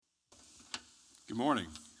Good morning.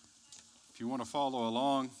 If you want to follow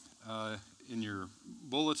along in your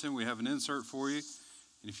bulletin, we have an insert for you.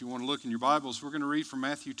 And if you want to look in your Bibles, we're going to read from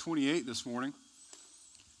Matthew 28 this morning.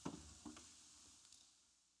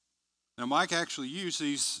 Now, Mike actually used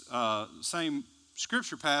these same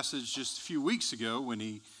scripture passage just a few weeks ago when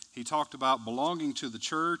he talked about belonging to the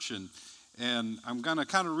church, and I'm going to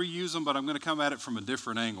kind of reuse them, but I'm going to come at it from a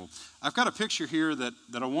different angle. I've got a picture here that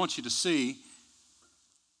I want you to see.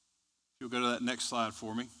 You'll go to that next slide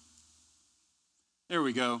for me. There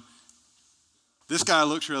we go. This guy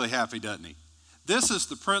looks really happy, doesn't he? This is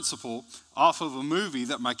the principal off of a movie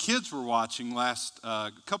that my kids were watching last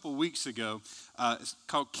couple of weeks ago. It's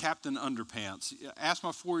called Captain Underpants. Ask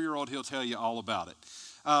my 4-year-old, he'll tell you all about it.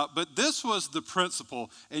 But this was the principal,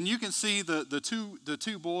 and you can see the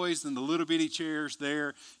two boys in the little bitty chairs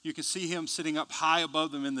there. You can see him sitting up high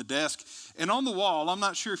above them in the desk. And on the wall, I'm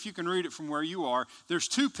not sure if you can read it from where you are, there's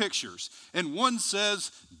two pictures. And one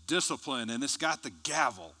says discipline, and it's got the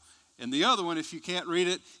gavel. And the other one, if you can't read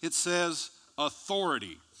it, it says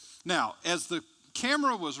authority. Now, as the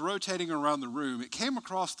camera was rotating around the room, it came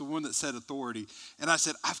across the one that said authority, and I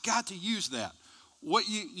said, I've got to use that. What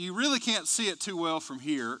you really can't see it too well from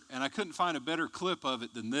here, and I couldn't find a better clip of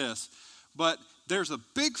it than this, but there's a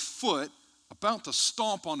big foot about to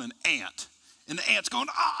stomp on an ant, and the ant's going,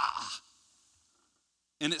 ah!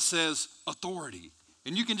 And it says authority.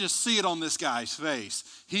 And you can just see it on this guy's face.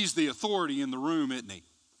 He's the authority in the room, isn't he?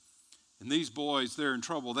 And these boys, they're in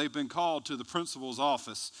trouble. They've been called to the principal's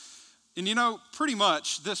office. And you know, pretty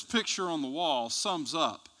much this picture on the wall sums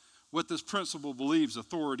up what this principal believes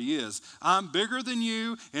authority is. I'm bigger than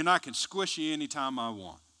you, and I can squish you anytime I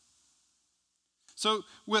want. So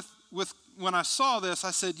when I saw this,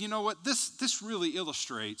 I said, you know what, this really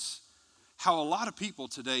illustrates how a lot of people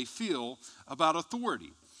today feel about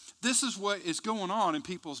authority. This is what is going on in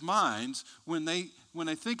people's minds when they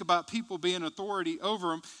think about people being authority over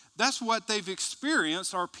them. That's what they've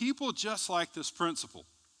experienced, are people just like this principal.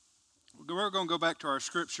 We're going to go back to our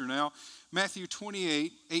scripture now, Matthew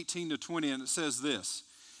 28, 18 to 20, and it says this.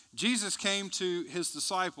 Jesus came to his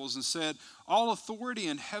disciples and said, all authority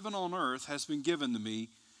in heaven and on earth has been given to me.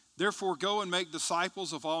 Therefore go and make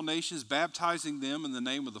disciples of all nations, baptizing them in the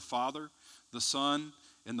name of the Father, the Son,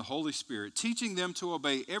 and the Holy Spirit, teaching them to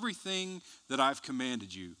obey everything that I've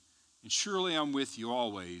commanded you. And surely I'm with you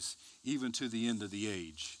always, even to the end of the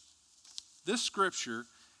age. This scripture,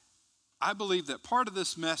 I believe that part of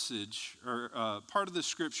this message, or part of this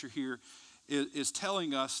scripture here, is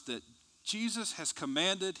telling us that Jesus has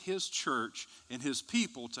commanded his church and his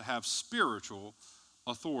people to have spiritual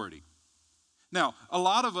authority. Now, a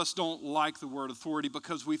lot of us don't like the word authority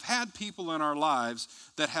because we've had people in our lives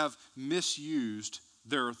that have misused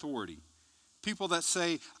their authority. People that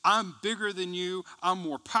say, I'm bigger than you, I'm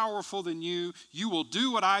more powerful than you, you will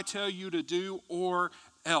do what I tell you to do or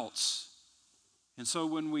else. And so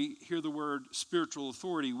when we hear the word spiritual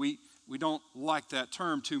authority, we don't like that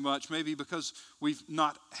term too much, maybe because we've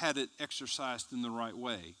not had it exercised in the right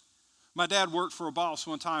way. My dad worked for a boss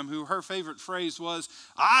one time who her favorite phrase was,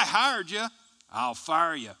 I hired you, I'll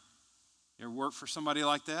fire you. You ever work for somebody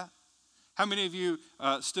like that? How many of you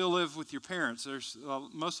still live with your parents? There's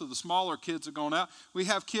most of the smaller kids are going out. We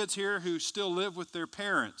have kids here who still live with their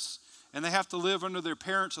parents, and they have to live under their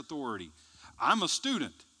parents' authority. I'm a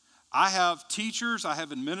student. I have teachers, I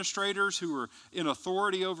have administrators who are in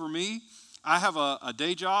authority over me. I have a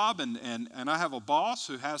day job, and I have a boss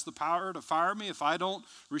who has the power to fire me if I don't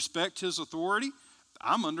respect his authority.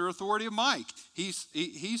 I'm under authority of Mike. He's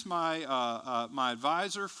my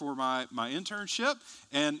advisor for my internship,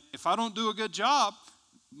 and if I don't do a good job,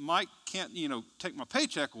 Mike can't take my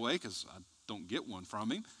paycheck away because I don't get one from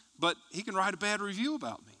him, but he can write a bad review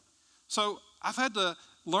about me. So I've had to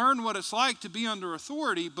learn what it's like to be under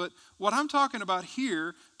authority, but what I'm talking about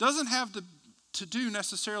here doesn't have to do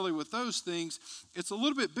necessarily with those things. It's a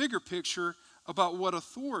little bit bigger picture about what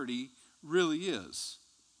authority really is.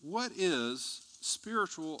 What is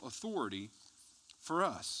spiritual authority for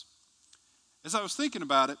us? As I was thinking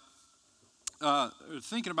about it,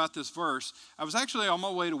 thinking about this verse, I was actually on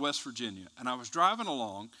my way to West Virginia, and I was driving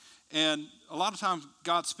along, and a lot of times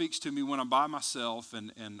God speaks to me when I'm by myself,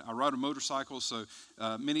 and I ride a motorcycle, so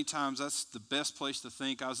many times that's the best place to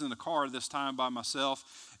think. I was in the car this time by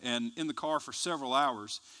myself, and in the car for several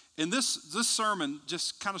hours. And this sermon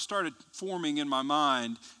just kind of started forming in my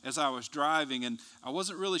mind as I was driving, and I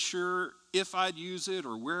wasn't really sure if I'd use it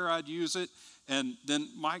or where I'd use it. And then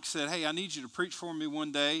Mike said, hey, I need you to preach for me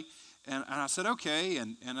one day. And I said, okay,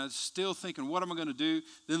 and I was still thinking, what am I going to do?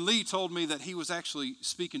 Then Lee told me that he was actually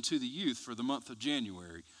speaking to the youth for the month of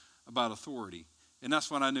January about authority. And that's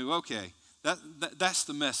when I knew, okay, That's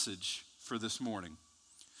the message for this morning.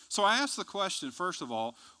 So I asked the question, first of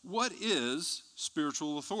all, what is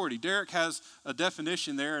spiritual authority? Derek has a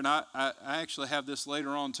definition there, and I actually have this later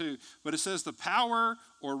on too. But it says the power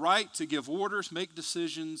or right to give orders, make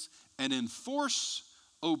decisions, and enforce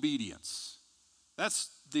obedience. That's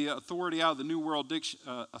the authority out of the New World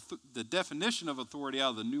the definition of authority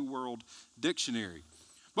out of the New World Dictionary.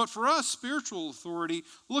 But for us, spiritual authority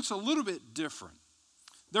looks a little bit different.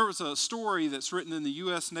 There was a story that's written in the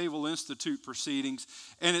U.S. Naval Institute proceedings,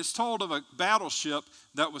 and it's told of a battleship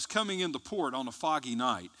that was coming into port on a foggy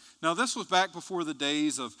night. Now, this was back before the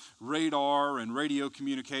days of radar and radio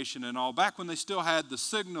communication and all, back when they still had the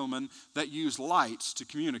signalmen that used lights to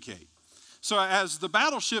communicate. So as the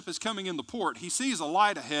battleship is coming into port, he sees a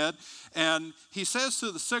light ahead, and he says to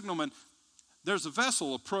the signalman, "There's a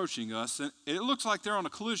vessel approaching us, and it looks like they're on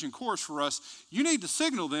a collision course for us. You need to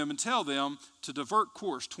signal them and tell them to divert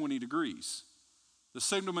course 20 degrees. The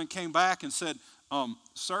signalman came back and said,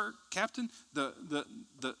 "Sir, Captain,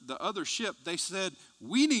 the other ship, they said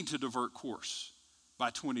we need to divert course by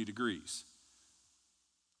 20 degrees.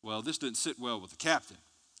 Well, this didn't sit well with the captain.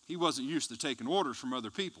 He wasn't used to taking orders from other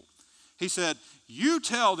people. He said, "You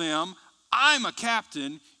tell them I'm a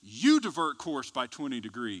captain, you divert course by 20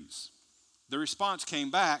 degrees. The response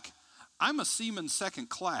came back, "I'm a seaman second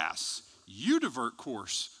class. You divert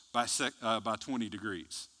course by 20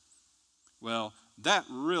 degrees. Well, that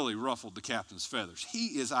really ruffled the captain's feathers.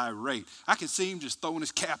 He is irate. I can see him just throwing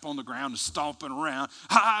his cap on the ground and stomping around.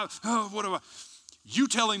 You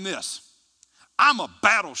tell him this. I'm a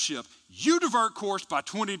battleship. You divert course by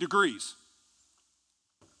 20 degrees.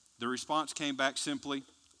 The response came back simply,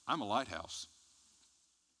 "I'm a lighthouse."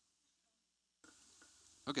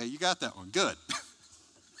 Okay, you got that one. Good.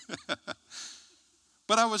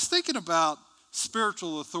 But I was thinking about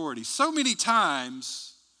spiritual authority. So many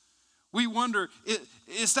times we wonder,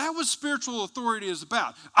 is that what spiritual authority is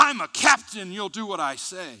about? I'm a captain, you'll do what I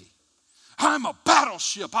say. I'm a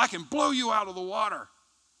battleship, I can blow you out of the water.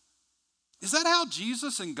 Is that how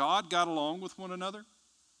Jesus and God got along with one another?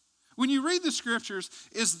 When you read the scriptures,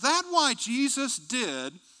 is that why Jesus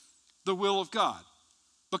did the will of God?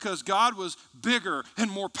 Because God was bigger and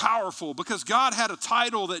more powerful, because God had a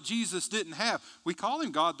title that Jesus didn't have. We call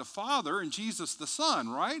him God the Father and Jesus the Son,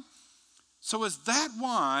 right? So is that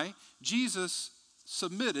why Jesus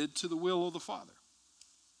submitted to the will of the Father?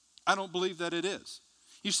 I don't believe that it is.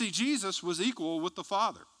 You see, Jesus was equal with the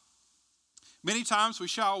Father. Many times we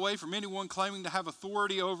shy away from anyone claiming to have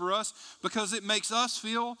authority over us because it makes us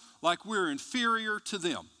feel like we're inferior to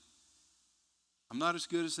them. I'm not as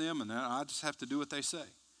good as them, and I just have to do what they say.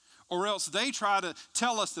 Or else they try to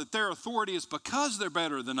tell us that their authority is because they're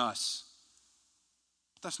better than us.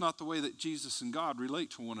 But that's not the way that Jesus and God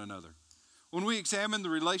relate to one another. When we examine the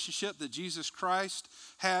relationship that Jesus Christ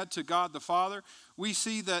had to God the Father, we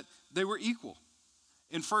see that they were equal.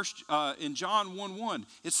 In John 1:1,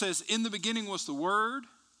 it says, "In the beginning was the Word,"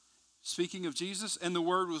 speaking of Jesus, "and the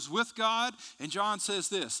Word was with God." And John says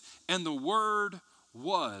this, "And the Word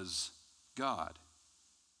was God."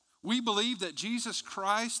 We believe that Jesus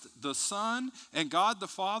Christ, the Son, and God the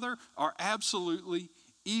Father are absolutely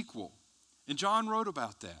equal. And John wrote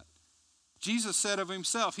about that. Jesus said of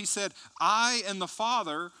himself, he said, "I and the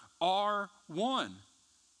Father are one."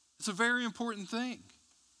 It's a very important thing.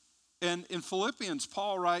 And in Philippians,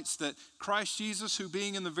 Paul writes that Christ Jesus, who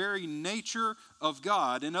being in the very nature of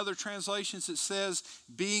God, in other translations it says,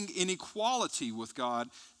 being in equality with God,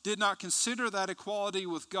 did not consider that equality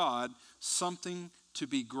with God something to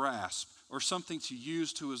be grasped or something to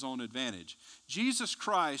use to his own advantage. Jesus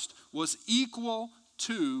Christ was equal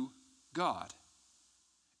to God,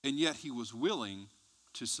 and yet he was willing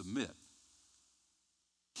to submit.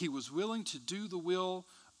 He was willing to do the will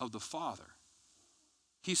of the Father.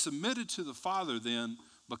 He submitted to the Father then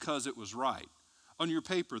because it was right. On your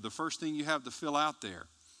paper, the first thing you have to fill out there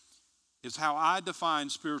is how I define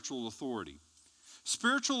spiritual authority.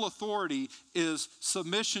 Spiritual authority is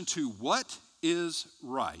submission to what is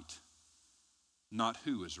right, not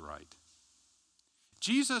who is right.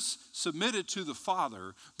 Jesus submitted to the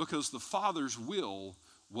Father because the Father's will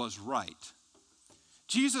was right.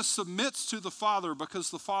 Jesus submits to the Father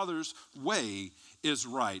because the Father's way is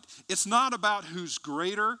right. It's not about who's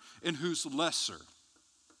greater and who's lesser.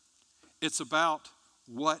 It's about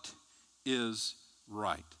what is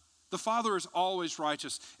right. The Father is always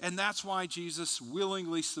righteous, and that's why Jesus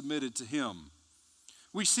willingly submitted to him.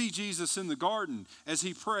 We see Jesus in the garden as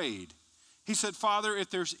he prayed. He said, "Father, if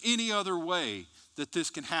there's any other way that this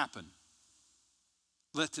can happen,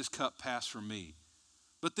 let this cup pass from me."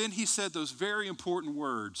 But then he said those very important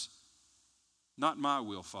words, "Not my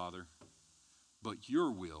will, Father, but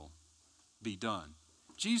your will be done.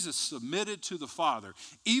 Jesus submitted to the Father,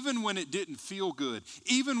 even when it didn't feel good,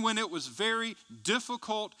 even when it was very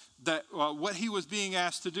difficult that what he was being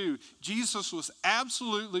asked to do. Jesus was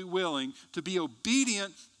absolutely willing to be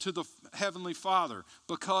obedient to the Heavenly Father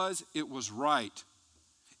because it was right.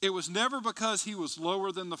 It was never because he was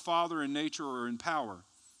lower than the Father in nature or in power.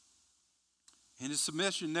 And his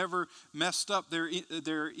submission never messed up their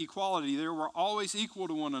equality. They were always equal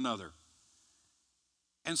to one another.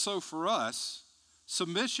 And so for us,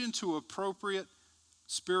 submission to appropriate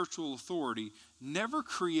spiritual authority never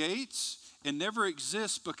creates and never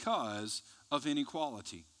exists because of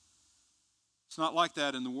inequality. It's not like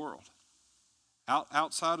that in the world.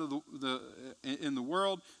 Outside of in the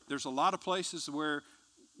world, there's a lot of places where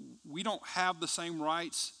we don't have the same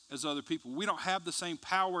rights as other people. We don't have the same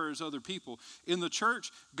power as other people. In the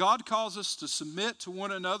church, God calls us to submit to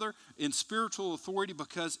one another in spiritual authority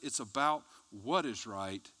because it's about what is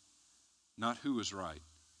right, not who is right.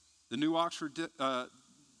 The New Oxford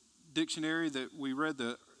Dictionary that we read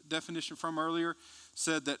the definition from earlier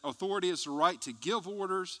said that authority is the right to give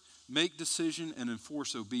orders, make decision, and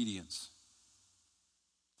enforce obedience.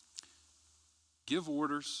 Give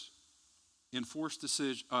orders,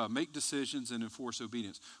 make decisions, and enforce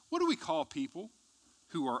obedience. What do we call people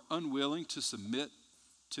who are unwilling to submit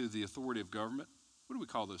to the authority of government? What do we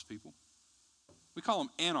call those people? We call them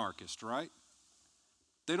anarchists, right?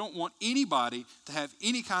 They don't want anybody to have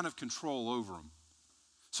any kind of control over them.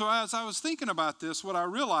 So as I was thinking about this, what I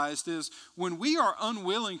realized is when we are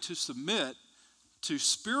unwilling to submit to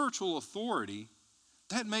spiritual authority,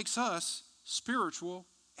 that makes us spiritual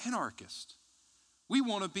anarchists. We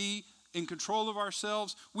want to be in control of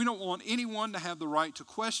ourselves. We don't want anyone to have the right to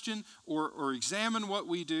question or examine what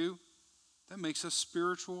we do. That makes us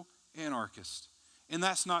spiritual anarchists. And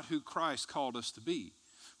that's not who Christ called us to be.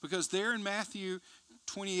 Because there in Matthew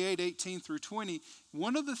 28:18-20,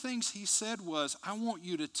 one of the things he said was, I want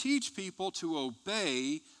you to teach people to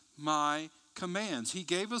obey my commands. He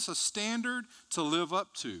gave us a standard to live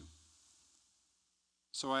up to.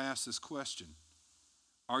 So I ask this question.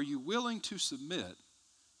 Are you willing to submit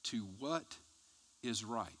to what is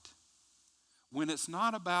right? When it's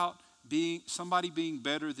not about somebody being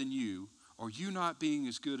better than you or you not being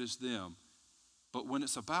as good as them, but when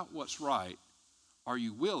it's about what's right, are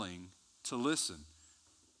you willing to listen?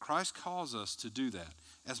 Christ calls us to do that.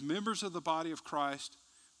 As members of the body of Christ,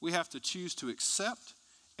 we have to choose to accept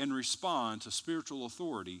and respond to spiritual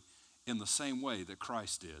authority in the same way that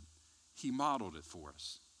Christ did. He modeled it for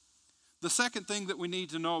us. The second thing that we need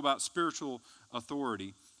to know about spiritual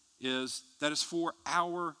authority is that it's for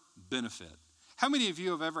our benefit. How many of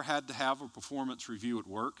you have ever had to have a performance review at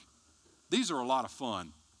work? These are a lot of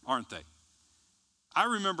fun, aren't they? I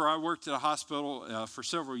remember I worked at a hospital for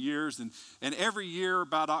several years, and every year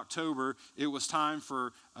about October, it was time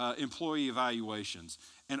for employee evaluations.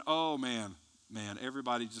 And oh man,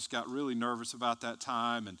 everybody just got really nervous about that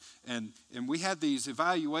time. And we had these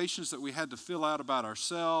evaluations that we had to fill out about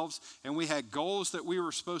ourselves, and we had goals that we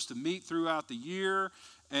were supposed to meet throughout the year,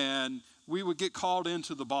 and we would get called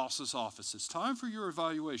into the boss's office. It's time for your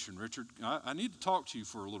evaluation, Richard. I need to talk to you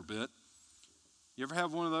for a little bit. You ever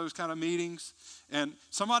have one of those kind of meetings? And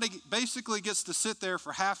somebody basically gets to sit there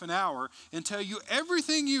for half an hour and tell you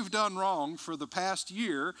everything you've done wrong for the past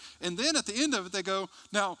year. And then at the end of it, they go,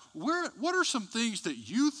 now, what are some things that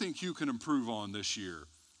you think you can improve on this year?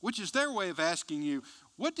 Which is their way of asking you,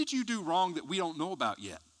 what did you do wrong that we don't know about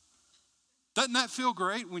yet? Doesn't that feel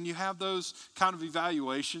great when you have those kind of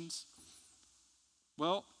evaluations?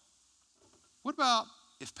 Well, what about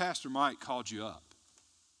if Pastor Mike called you up?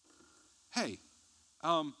 Hey,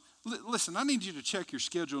 listen, I need you to check your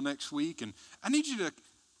schedule next week, and I need you to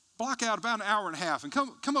block out about an hour and a half and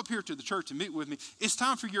come up here to the church and meet with me. It's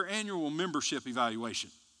time for your annual membership evaluation.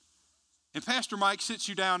 And Pastor Mike sits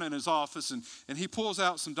you down in his office, and he pulls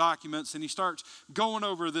out some documents, and he starts going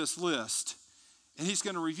over this list. And he's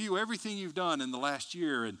going to review everything you've done in the last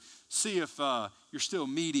year and see if you're still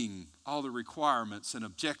meeting all the requirements and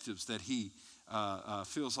objectives that he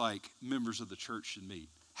feels like members of the church should meet.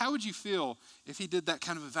 How would you feel if he did that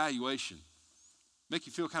kind of evaluation? Make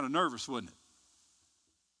you feel kind of nervous, wouldn't it?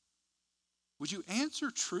 Would you answer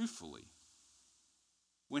truthfully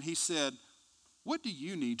when he said, what do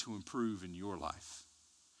you need to improve in your life?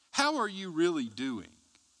 How are you really doing?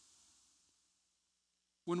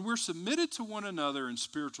 When we're submitted to one another in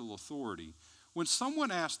spiritual authority, when someone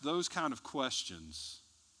asks those kind of questions,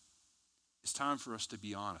 it's time for us to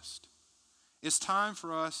be honest. It's time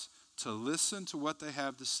for us to listen to what they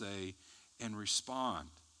have to say and respond.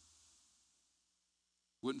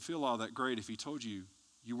 Wouldn't feel all that great if he told you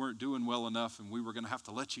you weren't doing well enough and we were going to have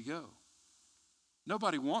to let you go.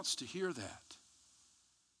 Nobody wants to hear that.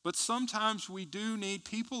 But sometimes we do need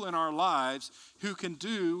people in our lives who can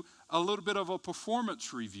do a little bit of a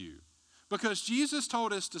performance review. Because Jesus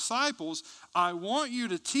told his disciples, I want you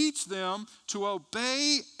to teach them to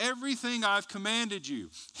obey everything I've commanded you.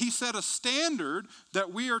 He set a standard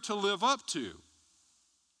that we are to live up to.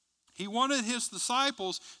 He wanted his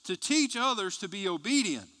disciples to teach others to be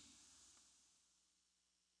obedient.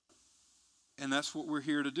 And that's what we're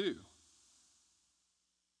here to do.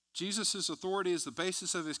 Jesus' authority is the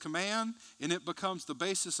basis of his command, and it becomes the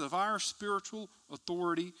basis of our spiritual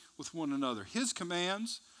authority with one another. His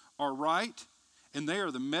commands are right, and they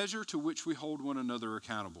are the measure to which we hold one another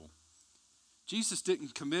accountable. Jesus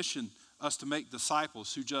didn't commission us to make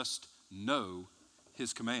disciples who just know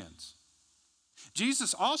his commands.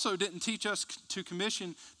 Jesus also didn't teach us to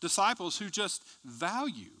commission disciples who just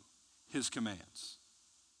value his commands.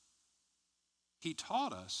 He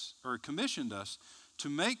taught us, or commissioned us, to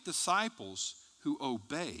make disciples who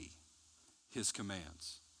obey his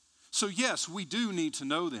commands. So yes, we do need to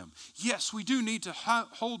know them. Yes, we do need to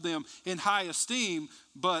hold them in high esteem,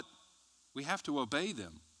 but we have to obey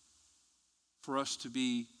them for us to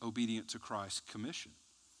be obedient to Christ's commission.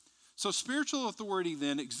 So spiritual authority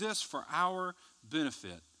then exists for our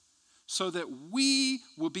benefit so that we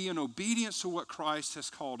will be in obedience to what Christ has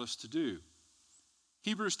called us to do.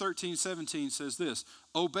 Hebrews 13:17 says this,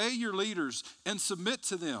 obey your leaders and submit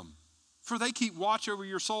to them, for they keep watch over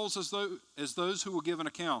your souls as those who will give an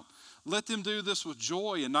account. Let them do this with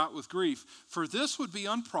joy and not with grief, for this would be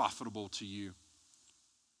unprofitable to you.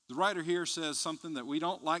 The writer here says something that we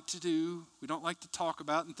don't like to do, we don't like to talk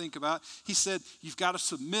about and think about. He said, you've got to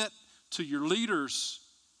submit to your leaders,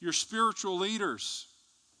 your spiritual leaders.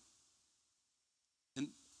 And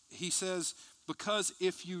he says, because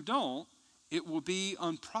if you don't, it will be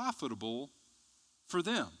unprofitable for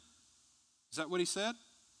them. Is that what he said?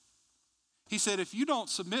 He said, if you don't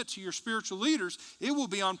submit to your spiritual leaders, it will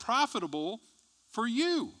be unprofitable for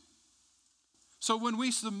you. So when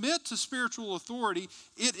we submit to spiritual authority,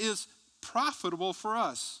 it is profitable for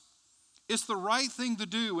us. It's the right thing to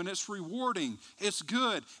do, and it's rewarding. It's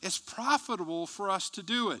good. It's profitable for us to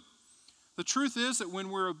do it. The truth is that when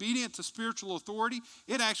we're obedient to spiritual authority,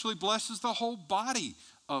 it actually blesses the whole body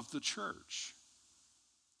of the church.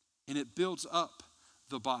 And it builds up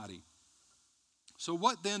the body. So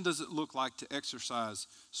what then does it look like to exercise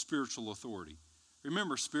spiritual authority?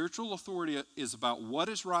 Remember, spiritual authority is about what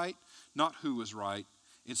is right, not who is right.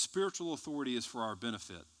 And spiritual authority is for our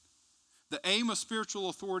benefit. The aim of spiritual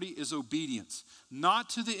authority is obedience, not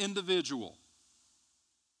to the individual,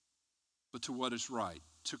 but to what is right,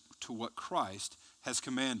 to what Christ has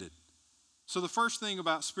commanded. So the first thing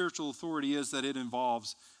about spiritual authority is that it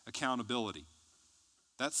involves accountability.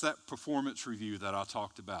 That's that performance review that I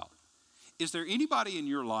talked about. Is there anybody in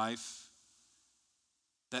your life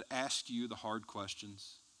that asks you the hard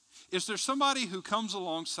questions? Is there somebody who comes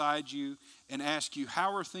alongside you and asks you,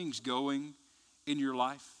 how are things going in your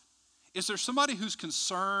life? Is there somebody who's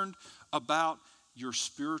concerned about your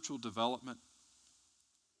spiritual development?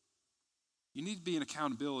 You need to be in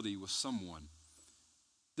accountability with someone.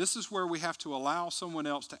 This is where we have to allow someone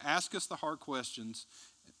else to ask us the hard questions,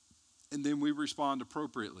 and then we respond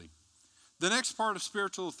appropriately. The next part of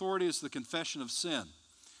spiritual authority is the confession of sin.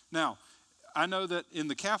 Now, I know that in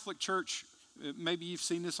the Catholic Church, maybe you've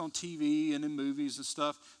seen this on TV and in movies and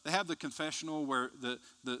stuff, they have the confessional where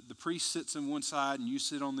the priest sits on one side and you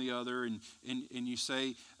sit on the other, and you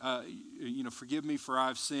say, forgive me for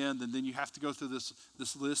I've sinned, and then you have to go through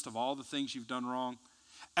this list of all the things you've done wrong.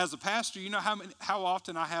 As a pastor, you know how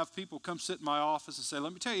often I have people come sit in my office and say,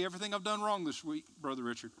 let me tell you everything I've done wrong this week, Brother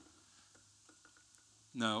Richard.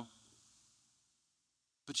 No.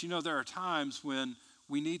 But there are times when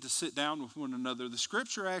we need to sit down with one another. The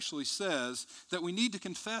scripture actually says that we need to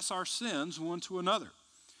confess our sins one to another.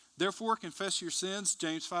 Therefore, confess your sins,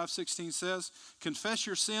 James 5:16 says, confess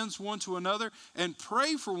your sins one to another and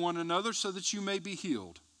pray for one another so that you may be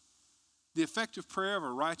healed. The effective prayer of a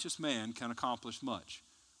righteous man can accomplish much.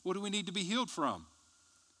 What do we need to be healed from?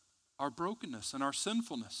 Our brokenness and our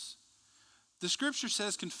sinfulness. The scripture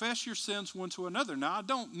says, confess your sins one to another. Now, I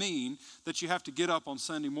don't mean that you have to get up on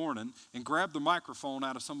Sunday morning and grab the microphone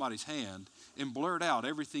out of somebody's hand and blurt out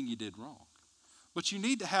everything you did wrong. But you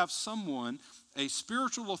need to have someone, a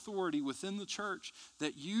spiritual authority within the church,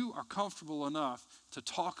 that you are comfortable enough to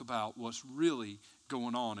talk about what's really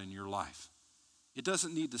going on in your life. It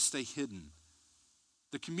doesn't need to stay hidden.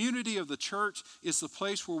 The community of the church is the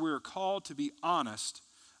place where we are called to be honest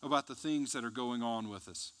about the things that are going on with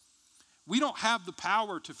us. We don't have the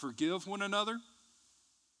power to forgive one another,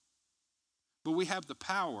 But we have the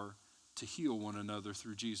power to heal one another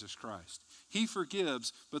through Jesus Christ. He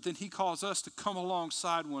forgives, but then he calls us to come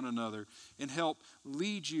alongside one another and help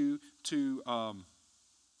lead you to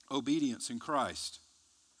obedience in Christ.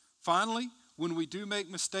 Finally, when we do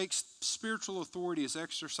make mistakes, spiritual authority is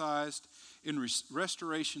exercised in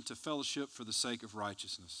restoration to fellowship for the sake of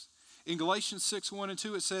righteousness. In Galatians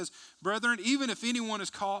 6:1-2, it says, "Brethren, even if anyone is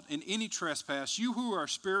caught in any trespass, you who are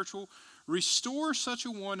spiritual, restore such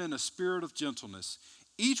a one in a spirit of gentleness,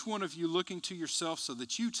 each one of you looking to yourself so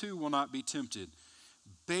that you too will not be tempted.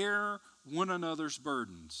 Bear one another's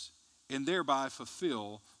burdens and thereby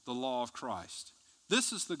fulfill the law of Christ."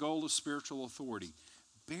 This is the goal of spiritual authority: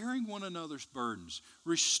 bearing one another's burdens,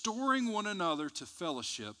 restoring one another to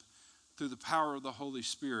fellowship through the power of the Holy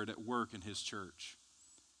Spirit at work in his church.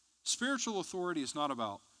 Spiritual authority is not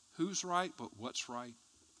about who's right, but what's right.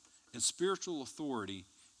 And spiritual authority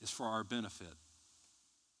is for our benefit.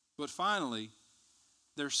 But finally,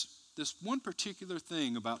 there's this one particular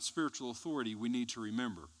thing about spiritual authority we need to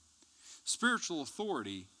remember. Spiritual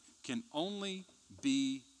authority can only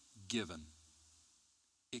be given.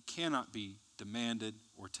 It cannot be demanded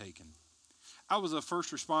or taken. I was a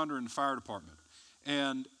first responder in the fire department.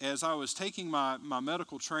 And as I was taking my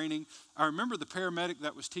medical training, I remember the paramedic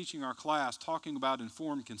that was teaching our class talking about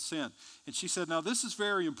informed consent. And she said, now this is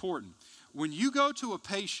very important. When you go to a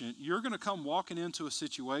patient, you're going to come walking into a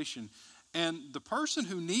situation, and the person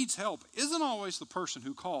who needs help isn't always the person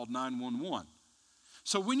who called 911.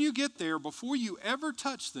 So when you get there, before you ever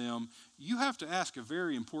touch them, you have to ask a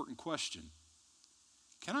very important question.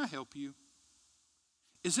 Can I help you?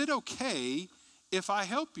 Is it okay if I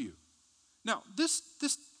help you? Now, this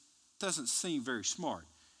doesn't seem very smart.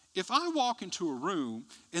 If I walk into a room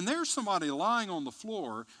and there's somebody lying on the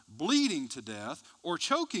floor, bleeding to death or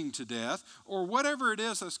choking to death or whatever it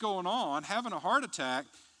is that's going on, having a heart attack,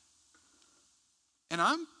 and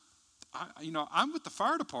I'm with the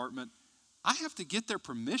fire department, I have to get their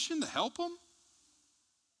permission to help them?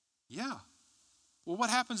 Yeah. Well, what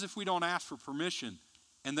happens if we don't ask for permission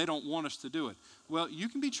and they don't want us to do it? Well, you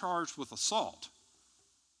can be charged with assault.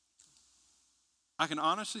 I can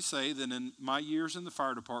honestly say that in my years in the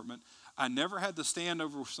fire department, I never had to stand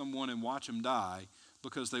over someone and watch them die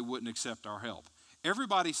because they wouldn't accept our help.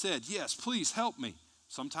 Everybody said, yes, please help me.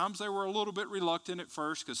 Sometimes they were a little bit reluctant at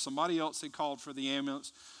first because somebody else had called for the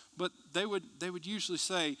ambulance. But they would usually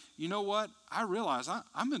say, you know what? I realize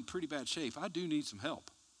I'm in pretty bad shape. I do need some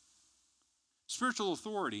help. Spiritual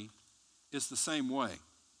authority is the same way.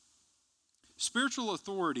 Spiritual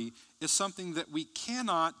authority is something that we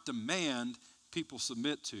cannot demand people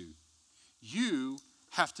submit to. You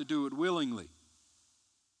have to do it willingly.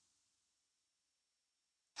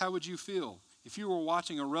 How would you feel if you were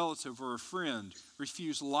watching a relative or a friend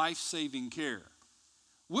refuse life-saving care?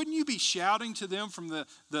 Wouldn't you be shouting to them from the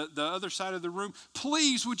other side of the room,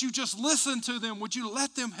 please, would you just listen to them? Would you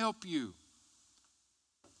let them help you?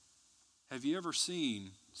 Have you ever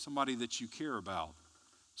seen somebody that you care about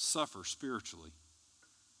suffer spiritually?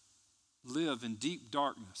 Live in deep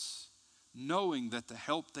darkness, knowing that the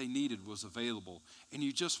help they needed was available, and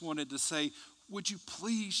you just wanted to say, would you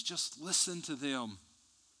please just listen to them?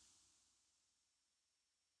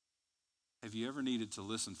 Have you ever needed to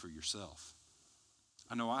listen for yourself?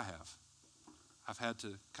 I know I have. I've had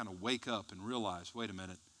to kind of wake up and realize, wait a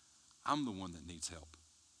minute, I'm the one that needs help.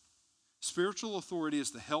 Spiritual authority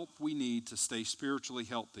is the help we need to stay spiritually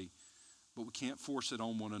healthy, but we can't force it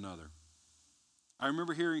on one another. I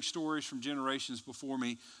remember hearing stories from generations before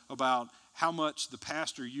me about how much the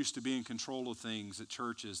pastor used to be in control of things at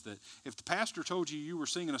churches, that if the pastor told you you were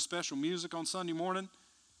singing a special music on Sunday morning,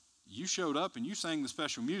 you showed up and you sang the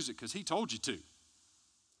special music because he told you to.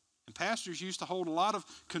 And pastors used to hold a lot of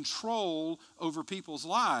control over people's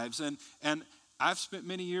lives. And I've spent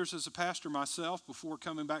many years as a pastor myself before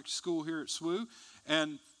coming back to school here at SWU,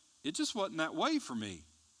 and it just wasn't that way for me.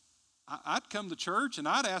 I'd come to church and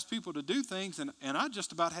I'd ask people to do things, and I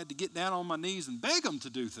just about had to get down on my knees and beg them to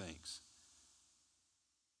do things.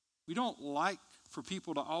 We don't like for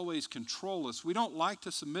people to always control us. We don't like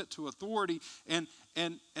to submit to authority. And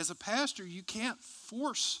as a pastor, you can't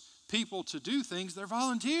force people to do things. They're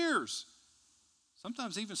volunteers.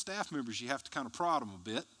 Sometimes even staff members, you have to kind of prod them a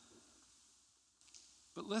bit.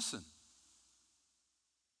 But listen,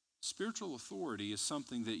 spiritual authority is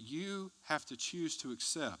something that you have to choose to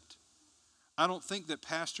accept. I don't think that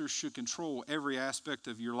pastors should control every aspect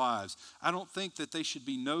of your lives. I don't think that they should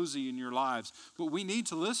be nosy in your lives. But we need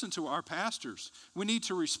to listen to our pastors. We need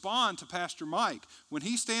to respond to Pastor Mike. When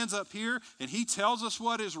he stands up here and he tells us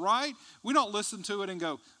what is right, we don't listen to it and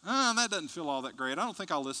go, that doesn't feel all that great. I don't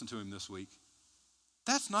think I'll listen to him this week.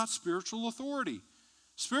 That's not spiritual authority.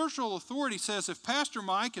 Spiritual authority says if Pastor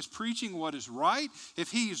Mike is preaching what is right,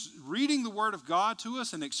 if he's reading the Word of God to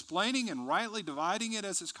us and explaining and rightly dividing it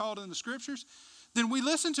as it's called in the Scriptures, then we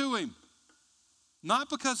listen to him. Not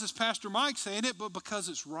because it's Pastor Mike saying it, but because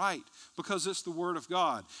it's right, because it's the Word of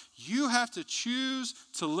God. You have to choose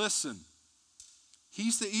to listen.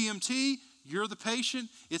 He's the EMT, you're the patient.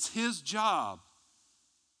 It's his job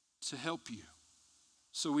to help you.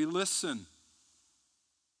 So we listen.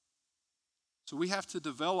 So we have to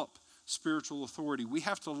develop spiritual authority. We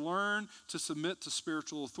have to learn to submit to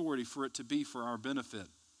spiritual authority for it to be for our benefit.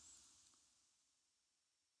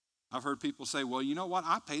 I've heard people say, well, you know what?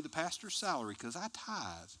 I pay the pastor's salary because I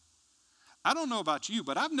tithe. I don't know about you,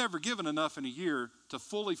 but I've never given enough in a year to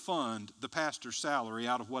fully fund the pastor's salary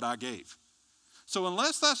out of what I gave. So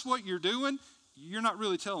unless that's what you're doing, you're not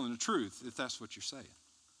really telling the truth if that's what you're saying.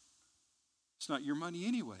 It's not your money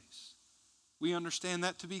anyways. We understand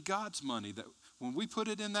that to be God's money, that when we put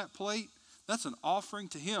it in that plate, that's an offering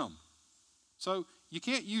to him. So you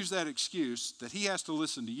can't use that excuse that he has to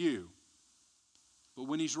listen to you. But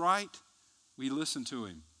when he's right, we listen to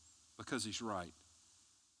him because he's right.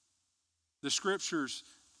 The scriptures,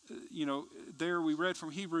 there we read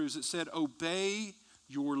from Hebrews, it said, obey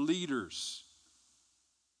your leaders.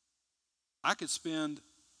 I could spend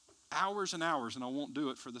hours and hours, and I won't do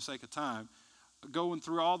it for the sake of time, going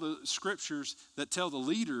through all the scriptures that tell the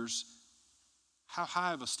leaders how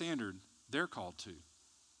high of a standard they're called to.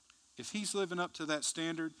 If he's living up to that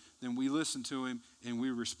standard, then we listen to him and we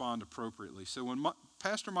respond appropriately. So when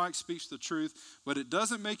Pastor Mike speaks the truth, but it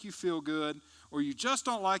doesn't make you feel good, or you just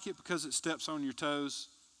don't like it because it steps on your toes,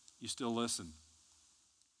 you still listen.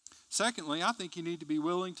 Secondly, I think you need to be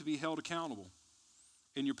willing to be held accountable.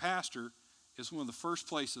 And your pastor is one of the first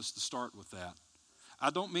places to start with that. I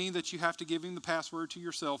don't mean that you have to give him the password to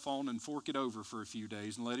your cell phone and fork it over for a few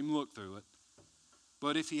days and let him look through it.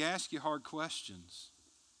 But if he asks you hard questions,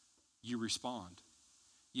 you respond.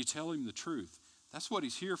 You tell him the truth. That's what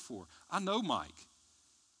he's here for. I know Mike.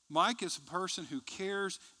 Mike is a person who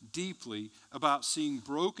cares deeply about seeing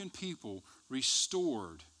broken people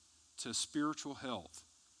restored to spiritual health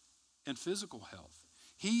and physical health.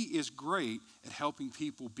 He is great at helping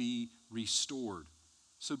people be restored.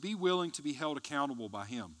 So be willing to be held accountable by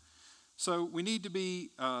him. So we need to be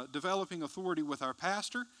developing authority with our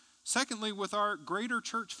pastor. Secondly, with our greater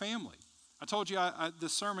church family. I told you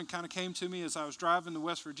this sermon kind of came to me as I was driving to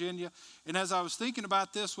West Virginia. And as I was thinking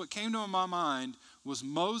about this, what came to my mind was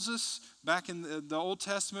Moses back in the Old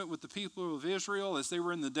Testament with the people of Israel as they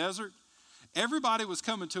were in the desert. Everybody was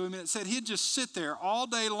coming to him and it said he'd just sit there all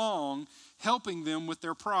day long helping them with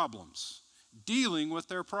their problems, dealing with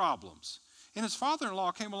their problems. And his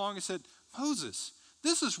father-in-law came along and said, Moses,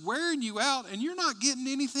 this is wearing you out and you're not getting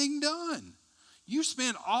anything done. You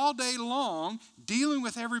spend all day long dealing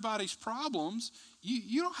with everybody's problems.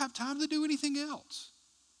 You don't have time to do anything else.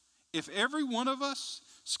 If every one of us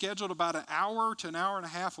scheduled about an hour to an hour and a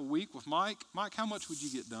half a week with Mike, how much would you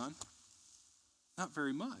get done? Not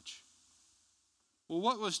very much. Well,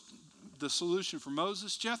 what was the solution for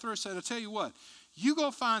Moses? Jethro said, I'll tell you what, you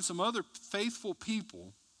go find some other faithful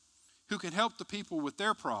people who can help the people with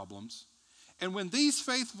their problems. And when these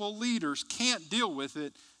faithful leaders can't deal with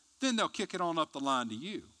it, then they'll kick it on up the line to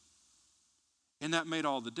you. And that made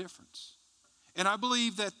all the difference. And I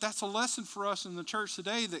believe that that's a lesson for us in the church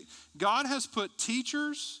today, that God has put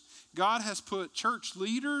teachers, God has put church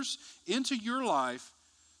leaders into your life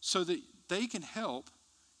so that they can help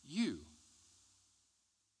you.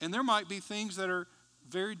 And there might be things that are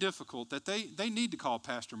very difficult that they need to call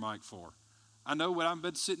Pastor Mike for. I know when I've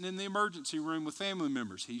been sitting in the emergency room with family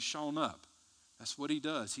members, he's shown up. That's what he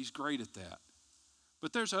does. He's great at that.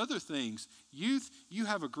 But there's other things. Youth, you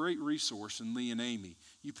have a great resource in Lee and Amy.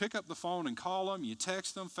 You pick up the phone and call them, you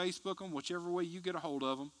text them, Facebook them, whichever way you get a hold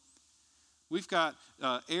of them. We've got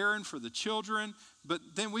Aaron for the children, but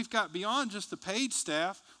then we've got beyond just the paid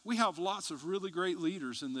staff, we have lots of really great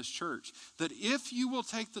leaders in this church that if you will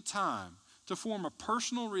take the time to form a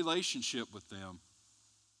personal relationship with them,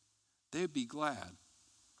 they'd be glad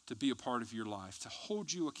to be a part of your life, to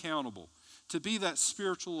hold you accountable, to be that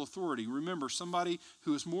spiritual authority. Remember, somebody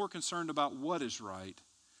who is more concerned about what is right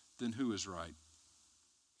than who is right.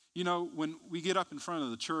 You know, when we get up in front of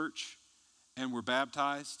the church and we're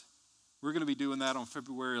baptized, we're going to be doing that on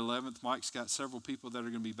February 11th. Mike's got several people that are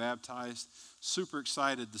going to be baptized. Super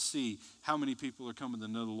excited to see how many people are coming to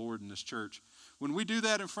know the Lord in this church. When we do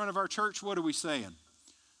that in front of our church, what are we saying?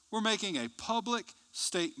 We're making a public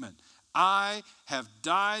statement. I have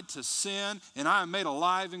died to sin and I am made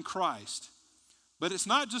alive in Christ. But it's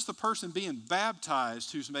not just the person being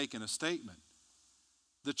baptized who's making a statement.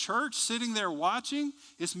 The church sitting there watching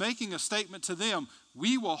is making a statement to them.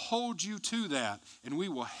 We will hold you to that, and we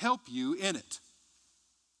will help you in it.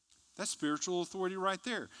 That's spiritual authority right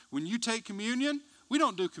there. When you take communion, we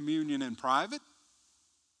don't do communion in private.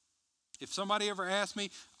 If somebody ever asked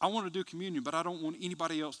me, I want to do communion, but I don't want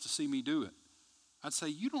anybody else to see me do it, I'd say,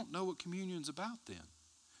 you don't know what communion's about then.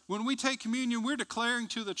 When we take communion, we're declaring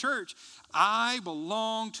to the church, I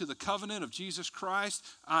belong to the covenant of Jesus Christ.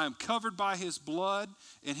 I am covered by his blood,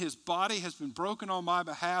 and his body has been broken on my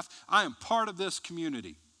behalf. I am part of this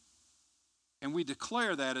community. And we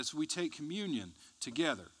declare that as we take communion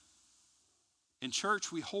together. In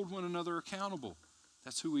church, we hold one another accountable.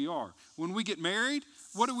 That's who we are. When we get married,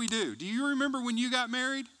 what do we do? Do you remember when you got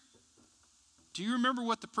married? Do you remember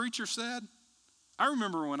what the preacher said? I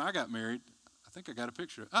remember when I got married. I think I got a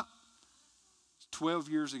picture. 12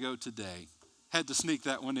 years ago today. Had to sneak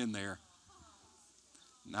that one in there.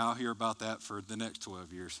 Now I'll hear about that for the next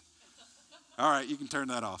 12 years. All right, you can turn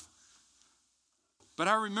that off. But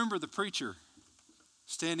I remember the preacher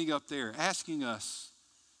standing up there asking us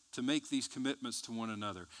to make these commitments to one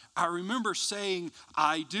another. I remember saying,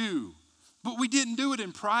 I do. But we didn't do it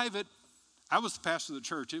in private. I was the pastor of the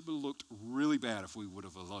church. It would have looked really bad if we would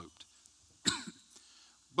have eloped.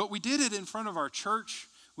 But we did it in front of our church.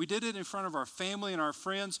 We did it in front of our family and our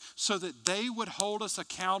friends so that they would hold us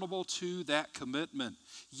accountable to that commitment.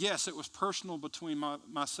 Yes, it was personal between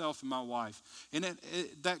myself and my wife. And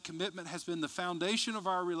that commitment has been the foundation of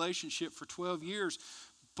our relationship for 12 years,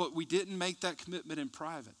 but we didn't make that commitment in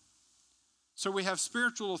private. So we have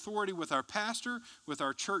spiritual authority with our pastor, with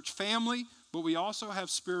our church family, but we also have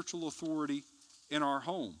spiritual authority in our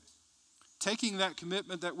home. Taking that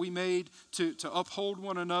commitment that we made to uphold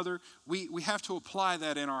one another, we have to apply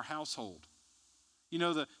that in our household. You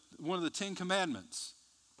know, one of the 10 Commandments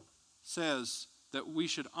says that we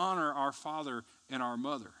should honor our father and our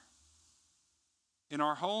mother. In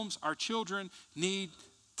our homes, our children need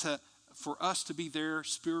for us to be their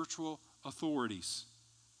spiritual authorities.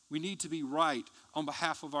 We need to be right on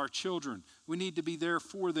behalf of our children. We need to be there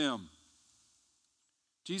for them.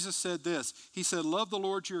 Jesus said this. He said, love the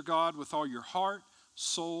Lord your God with all your heart,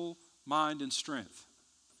 soul, mind, and strength.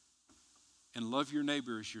 And love your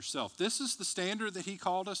neighbor as yourself. This is the standard that he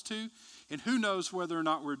called us to. And who knows whether or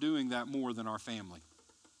not we're doing that more than our family,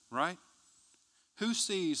 right? Who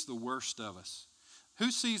sees the worst of us?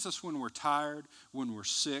 Who sees us when we're tired, when we're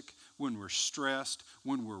sick, when we're stressed,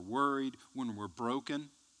 when we're worried, when we're broken?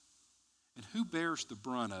 And who bears the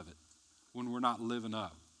brunt of it when we're not living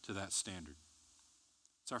up to that standard?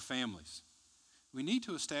 It's our families. We need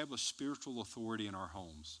to establish spiritual authority in our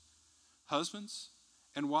homes. Husbands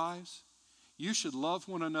and wives, you should love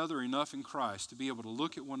one another enough in Christ to be able to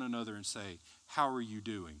look at one another and say, how are you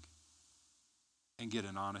doing? And get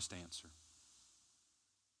an honest answer.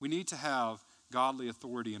 We need to have godly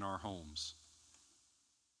authority in our homes.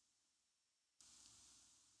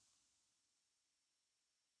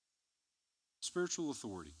 Spiritual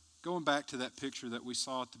authority. Going back to that picture that we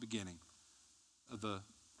saw at the beginning of the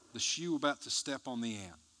shoe about to step on the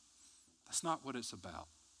ant. That's not what it's about.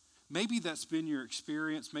 Maybe that's been your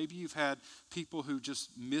experience. Maybe you've had people who just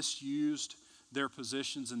misused their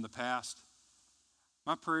positions in the past.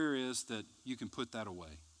 My prayer is that you can put that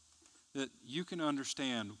away. That you can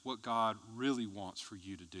understand what God really wants for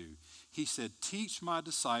you to do. He said, teach my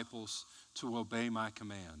disciples to obey my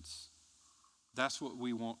commands. That's what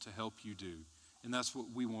we want to help you do. And that's what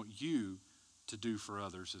we want you to do for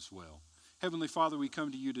others as well. Heavenly Father, we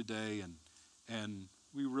come to you today and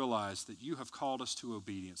we realize that you have called us to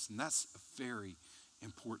obedience, and that's a very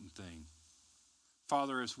important thing.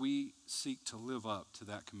 Father, as we seek to live up to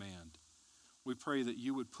that command, we pray that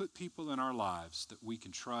you would put people in our lives that we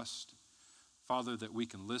can trust, Father, that we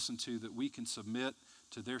can listen to, that we can submit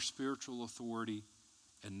to their spiritual authority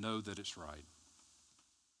and know that it's right.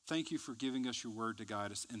 Thank you for giving us your word to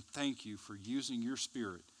guide us, and thank you for using your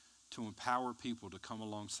Spirit to empower people to come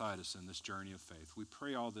alongside us in this journey of faith. We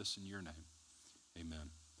pray all this in your name.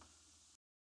 Amen.